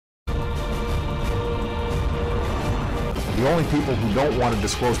The only people who don't want to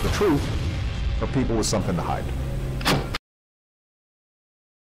disclose the truth are people with something to hide.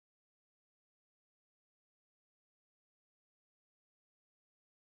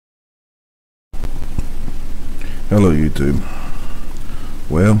 Hello, YouTube.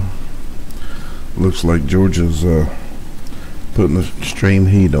 Well, looks like Georgia's putting the extreme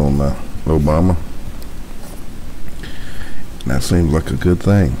heat on Obama. And that seems like a good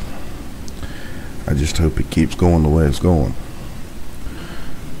thing. I just hope it keeps going the way it's going.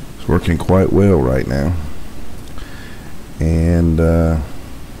 It's working quite well right now. And the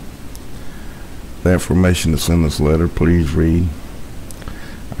information that's in this letter, please read.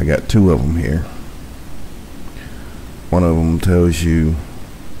 I got two of them here. One of them tells you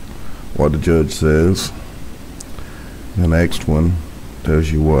what the judge says. The next one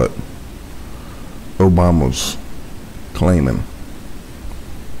tells you what Obama's claiming.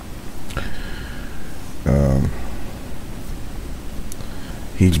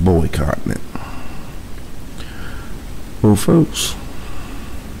 He's boycotting it. Well, folks,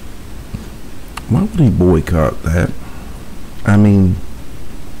 why would he boycott that? I mean,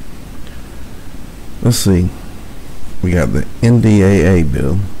 let's see. We got the NDAA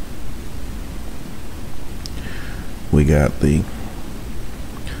bill. We got the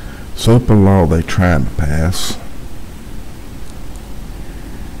SOPA law they're trying to pass.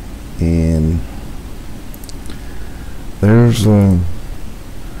 And there's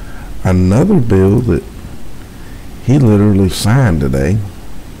another bill that he literally signed today.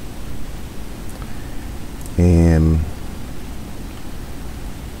 And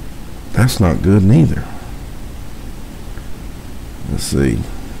that's not good neither. Let's see.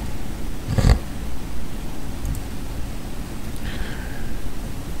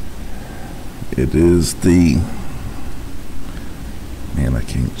 It is the, man, I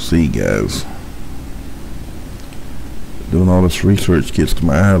can't see, guys. Doing all this research gets to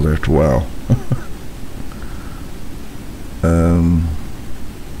my eyes after a while.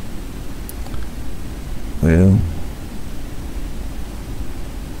 Well,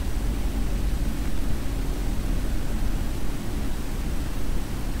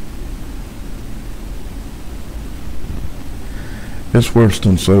 it's worse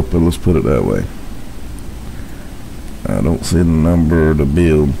than SOPA, let's put it that way. I don't see the number or the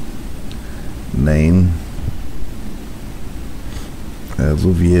bill name as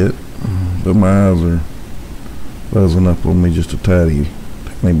of yet, but my eyes are buzzing up on me just a tiny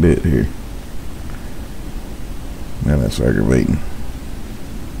bit here. Man, that's aggravating.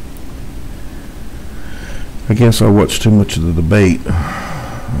 I guess I watched too much of the debate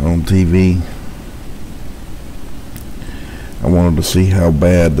on TV. I wanted to see how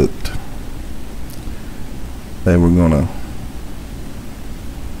bad that they were gonna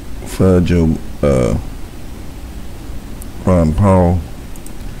fudge Ron Paul,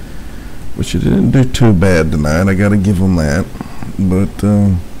 which he didn't do too bad tonight. I gotta give him that, but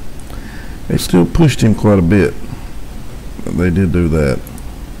they still pushed him quite a bit. They did do that,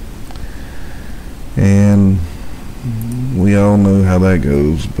 and we all know how that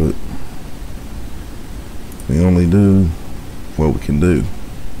goes. But we only do what we can do.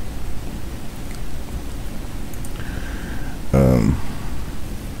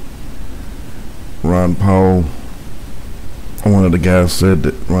 Ron Paul, one of the guys said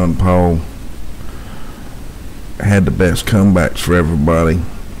that Ron Paul had the best comebacks for everybody.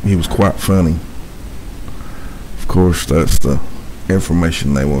 He was quite funny. Of course, that's the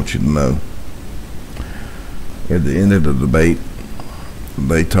information they want you to know. At the end of the debate,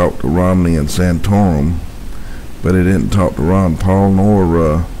 they talked to Romney and Santorum, but they didn't talk to Ron Paul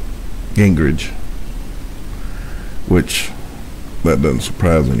nor Gingrich, which that doesn't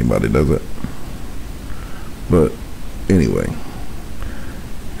surprise anybody, does it? But anyway,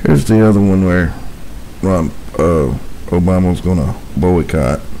 here's the other one where Obama's gonna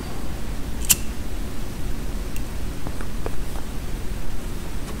boycott.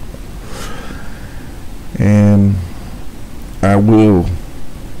 And I will,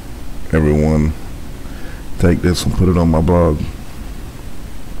 everyone, take this and put it on my blog.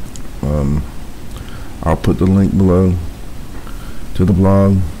 I'll put the link below to the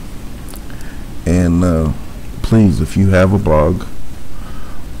blog, and please, if you have a blog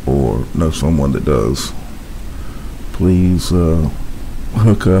or know someone that does, please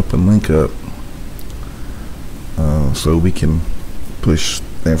hook up and link up so we can push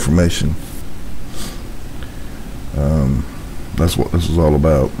the information. That's what this is all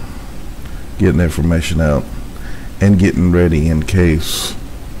about, getting information out and getting ready in case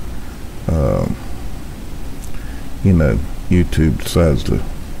YouTube decides to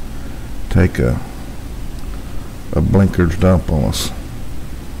take a a blinker's dump on us,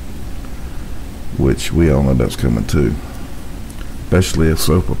 which we all know that's coming too, especially if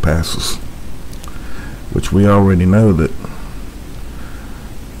SOPA passes, which we already know that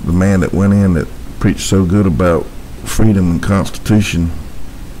the man that went in that preached so good about freedom and Constitution,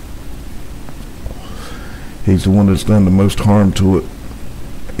 he's the one that's done the most harm to it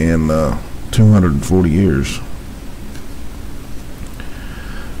in 240 years.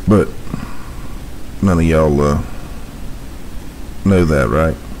 But none of y'all know that,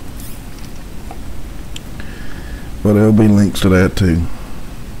 right? But there'll be links to that too.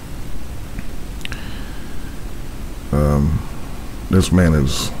 This man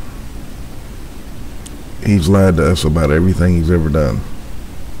he's lied to us about everything he's ever done.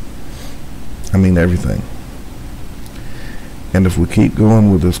 I mean everything. And if we keep going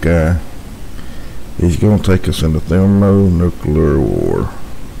with this guy, he's going to take us into thermonuclear war.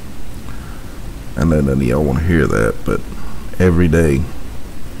 I know none of y'all want to hear that, but every day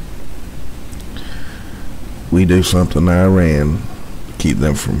we do something to Iran to keep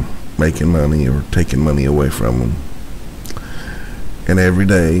them from making money or taking money away from them. And every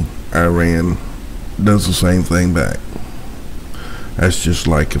day Iran does the same thing back. That's just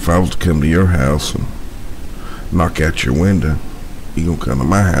like if I was to come to your house and knock out your window, you gonna come to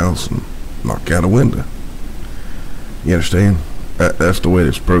my house and knock out a window. You understand? That's the way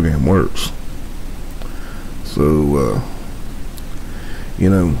this program works. So, you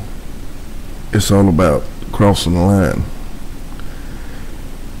know, it's all about crossing the line.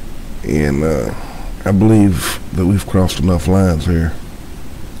 And I believe that we've crossed enough lines here.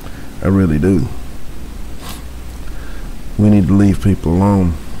 I really do. We need to leave people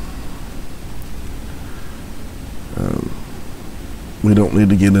alone. We don't need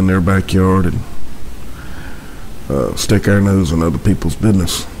to get in their backyard and stick our nose in other people's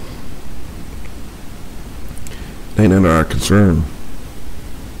business. It ain't under our concern.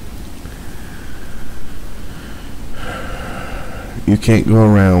 You can't go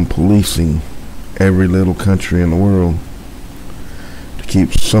around policing every little country in the world to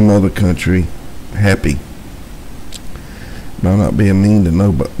keep some other country happy. Now, I'm not being mean to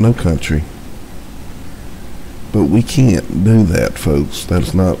no country, but we can't do that, folks.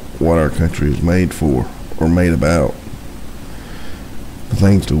 That's not what our country is made for or made about. The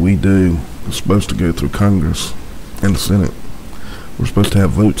things that we do are supposed to go through Congress and the Senate. We're supposed to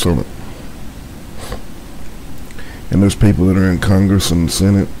have votes on it. And those people that are in Congress and the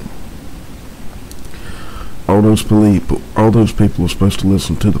Senate, all those people are supposed to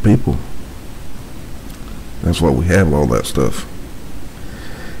listen to the people. That's why we have all that stuff.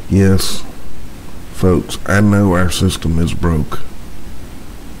 Yes, folks, I know our system is broke,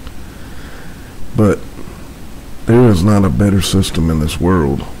 but there is not a better system in this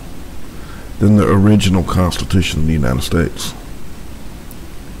world than the original Constitution of the United States.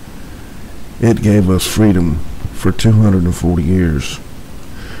 It gave us freedom for 240 years.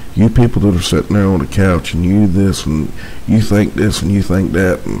 You people that are sitting there on the couch and you this and you think this and you think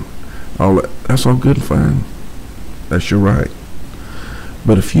that and all that, that's all good and fine. That's your right.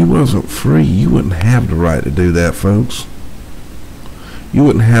 But if you wasn't free, you wouldn't have the right to do that, folks. You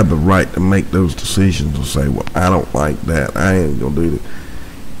wouldn't have the right to make those decisions and say, well, I don't like that. I ain't going to do that.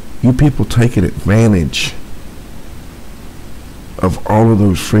 You people taking advantage of all of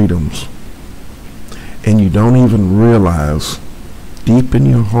those freedoms. And you don't even realize deep in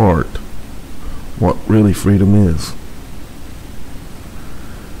your heart what really freedom is.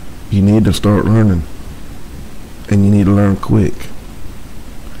 You need to start learning. And you need to learn quick.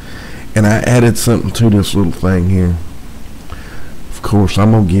 And I added something to this little thing here. Of course,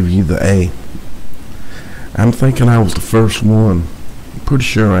 I'm going to give you the A. I'm thinking I was the first one. I'm pretty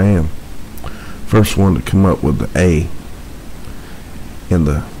sure I am. First one to come up with the A in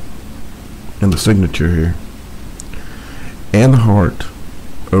the signature here. And the heart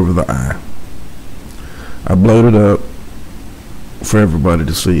over the I. I blowed it up for everybody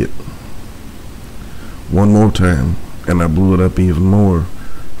to see it. One more time, and I blew it up even more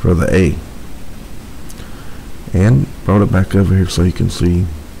for the A. And brought it back over here so you can see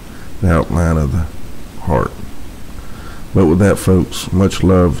the outline of the heart. But with that, folks, much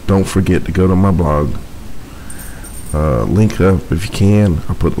love. Don't forget to go to my blog. Link up if you can.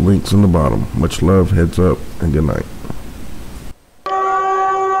 I'll put the links in the bottom. Much love, heads up, and good night.